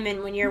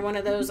famine when you're one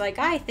of those, like,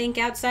 I think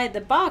outside the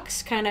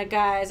box kind of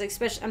guys, like,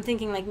 especially, I'm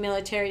thinking, like,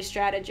 military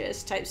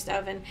strategist type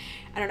stuff, and,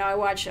 I don't know, I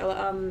watch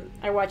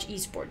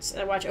esports,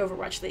 I watch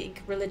Overwatch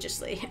League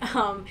religiously,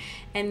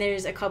 and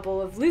there's a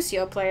couple of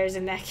Lucio players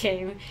in that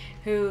game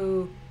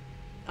who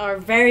are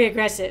very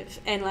aggressive,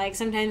 and, like,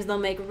 sometimes they'll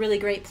make really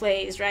great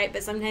plays, right?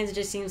 But sometimes it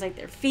just seems like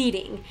they're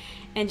feeding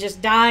and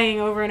just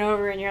dying over and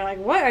over, and you're like,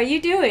 what are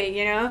you doing,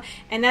 you know?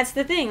 And that's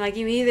the thing, like,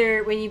 you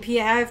either, when you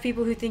have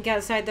people who think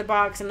outside the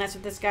box, and that's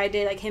what this guy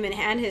did, like, him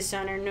and his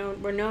son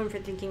were known for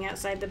thinking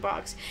outside the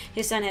box.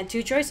 His son had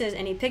 2 choices,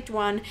 and he picked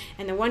one,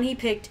 and the one he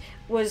picked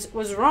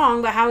was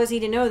wrong, but how is he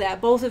to know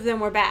that? Both of them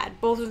were bad.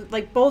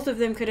 Both of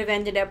them could have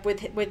ended up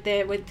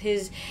with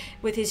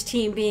his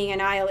team being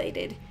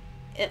annihilated.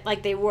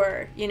 Like they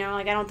were, you know,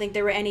 like, I don't think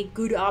there were any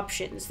good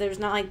options. There's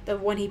not like the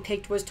one he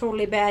picked was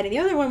totally bad and the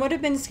other one would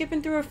have been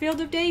skipping through a field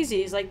of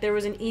daisies. Like, there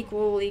was an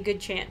equally good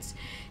chance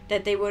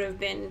that they would have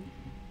been,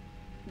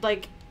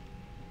 like,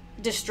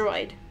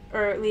 destroyed,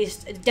 or at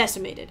least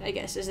decimated, I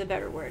guess is a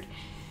better word.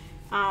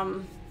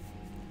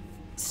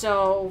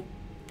 So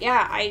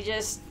yeah,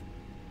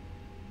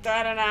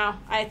 I don't know.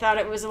 I thought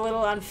it was a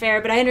little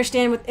unfair, but I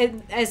understand with it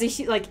as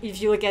like, if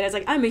you look at it as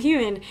like, I'm a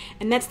human,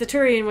 and that's the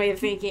Turian way of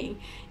thinking,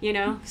 you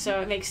know. So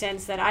it makes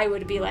sense that I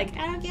would be like,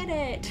 I don't get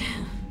it.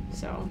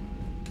 So.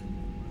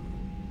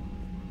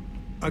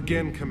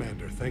 Again,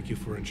 Commander, thank you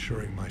for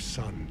ensuring my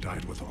son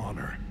died with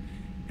honor.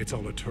 It's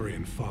all a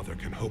Turian father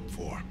can hope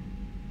for.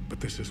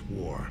 But this is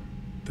war.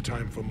 The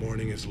time for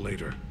mourning is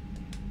later.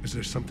 Is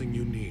there something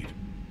you need?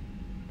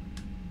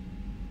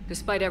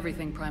 Despite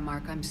everything,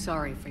 Primarch, I'm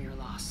sorry for your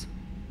loss.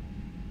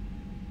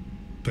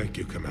 Thank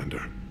you,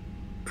 Commander.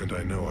 And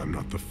I know I'm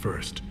not the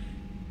first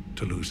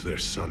to lose their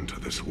son to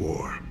this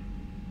war.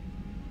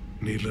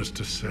 Needless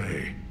to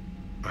say,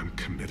 I'm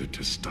committed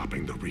to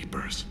stopping the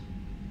Reapers.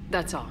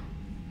 That's all.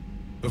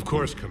 Of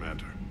course,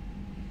 Commander.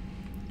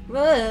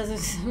 Well,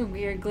 this is a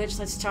weird glitch.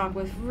 Let's talk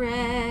with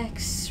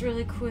Rex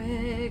really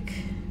quick.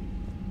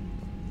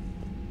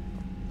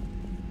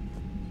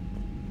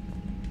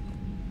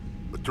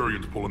 The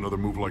Turians pull another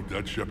move like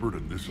that, Shepard,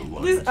 and this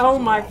alliance Oh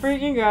is my off.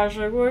 freaking gosh,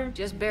 like what?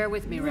 Just bear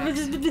with me,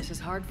 Rex. This is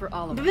hard for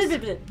all of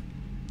us.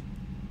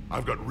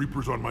 I've got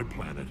Reapers on my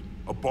planet,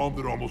 a bomb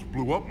that almost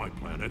blew up my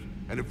planet,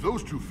 and if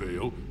those two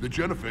fail, the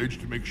genophage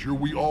to make sure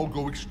we all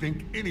go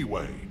extinct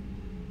anyway.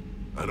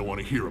 I don't want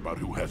to hear about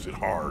who has it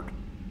hard.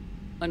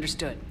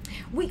 Understood.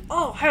 We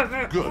all have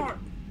it Good. hard.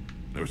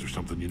 Now, is there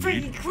something you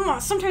need? Come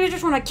on, sometimes I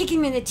just want to kick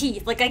him in the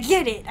teeth. Like, I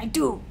get it. I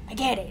do. I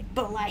get it.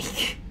 But,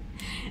 like,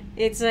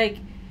 it's like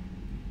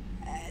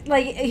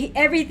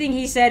everything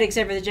he said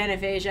except for the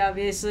genophage,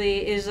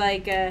 obviously, is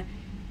like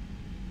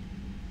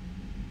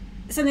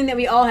something that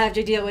we all have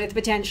to deal with,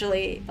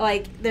 potentially.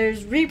 Like,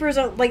 there's Reapers,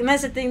 like, and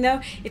that's the thing,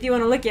 though, if you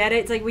want to look at it,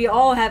 it's like we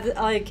all have,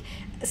 like,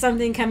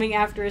 something coming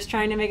after us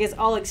trying to make us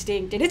all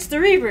extinct, and it's the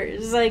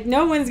Reapers. Like,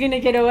 no one's gonna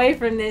get away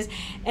from this.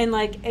 And,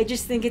 like, I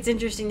just think it's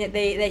interesting that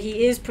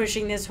he is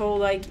pushing this whole,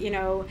 like, you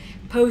know,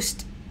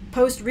 post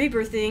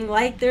Reaper thing.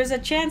 Like, there's a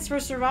chance for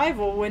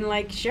survival when,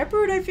 like,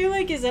 Shepard, I feel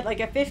like, is at, like,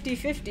 a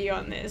 50-50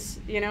 on this.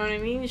 You know what I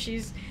mean?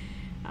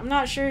 I'm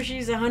not sure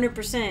she's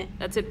 100%.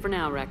 That's it for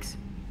now, Rex.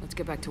 Let's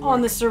get back to work.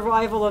 On the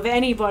survival of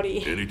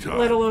anybody. Anytime.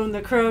 Let alone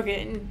the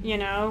Krogan, you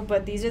know?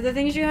 But these are the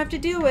things you have to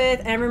deal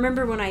with. And I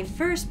remember when I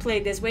first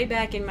played this, way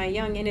back in my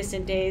young,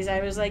 innocent days, I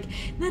was like,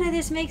 none of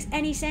this makes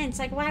any sense.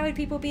 Like, why would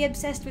people be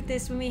obsessed with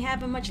this when we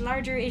have a much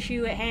larger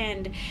issue at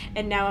hand?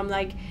 And now I'm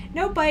like,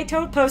 nope,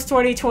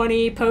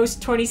 post-2020,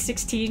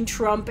 post-2016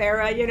 Trump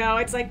era, you know?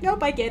 It's like,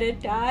 nope, I get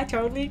it. I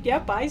totally,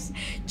 yep,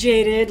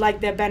 jaded, like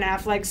the Ben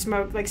Affleck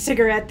smoke, like,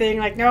 cigarette thing.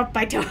 Like, nope,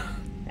 I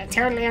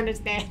totally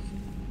understand.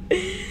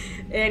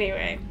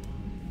 Anyway,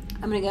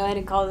 I'm going to go ahead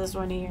and call this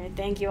one here.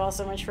 Thank you all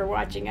so much for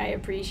watching. I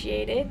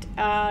appreciate it.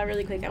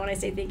 Really quick, I want to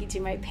say thank you to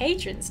my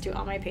patrons, to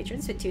all my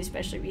patrons, but to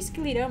especially Reese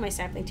Calito, my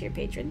sapling tier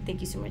patron. Thank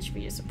you so much for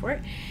your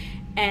support.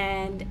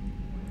 And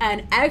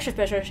an extra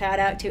special shout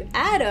out to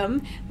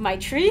Adam, my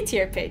tree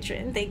tier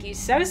patron. Thank you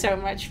so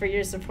much for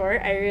your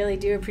support. I really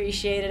do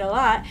appreciate it a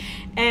lot.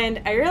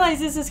 And I realize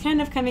this is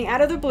kind of coming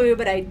out of the blue,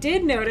 but I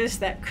did notice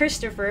that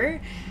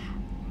Christopher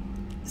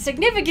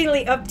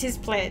significantly upped his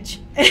pledge.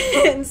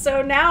 And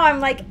so now I'm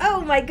like, oh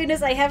my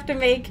goodness, I have to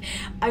make,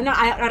 I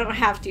don't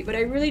have to, but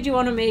I really do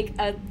want to make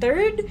a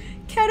third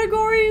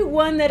category,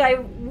 one that I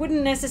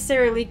wouldn't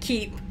necessarily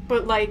keep,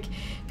 but like,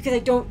 because I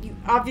don't,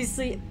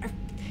 obviously,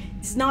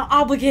 it's not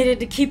obligated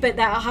to keep it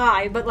that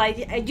high, but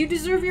like, you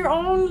deserve your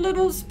own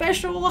little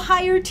special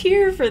higher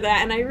tier for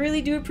that, and I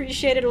really do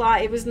appreciate it a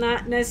lot. It was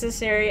not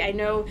necessary, I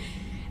know.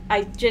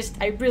 I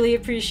really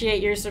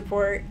appreciate your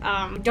support.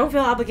 Don't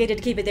feel obligated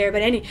to keep it there,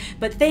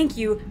 but thank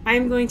you.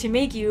 I'm going to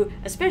make you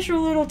a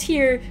special little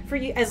tier for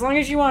you, as long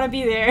as you want to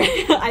be there.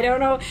 I don't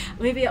know,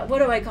 maybe, what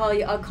do I call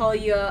you? I'll call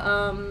you,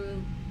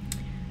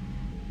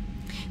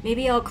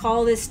 maybe I'll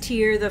call this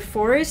tier the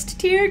forest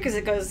tier, because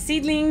it goes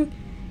seedling,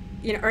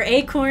 you know, or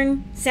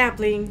acorn,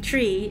 sapling,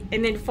 tree,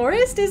 and then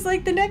forest is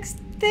like the next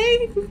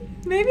thing,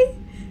 maybe?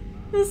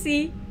 We'll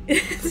see.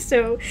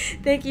 So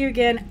thank you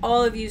again,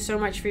 all of you, so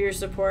much for your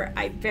support.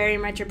 I very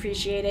much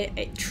appreciate it.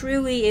 It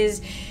truly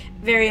is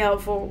very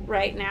helpful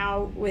right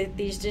now with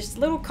these just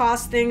little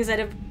cost things that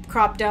have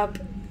cropped up,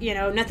 you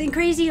know, nothing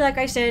crazy like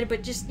I said,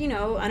 but just, you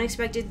know,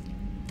 unexpected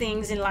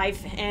things in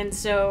life. And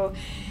so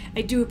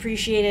I do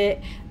appreciate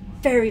it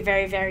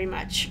very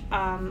much.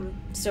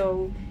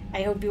 So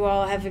I hope you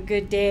all have a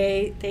good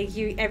day. Thank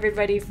you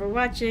everybody for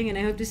watching, and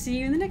I hope to see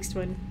you in the next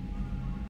one.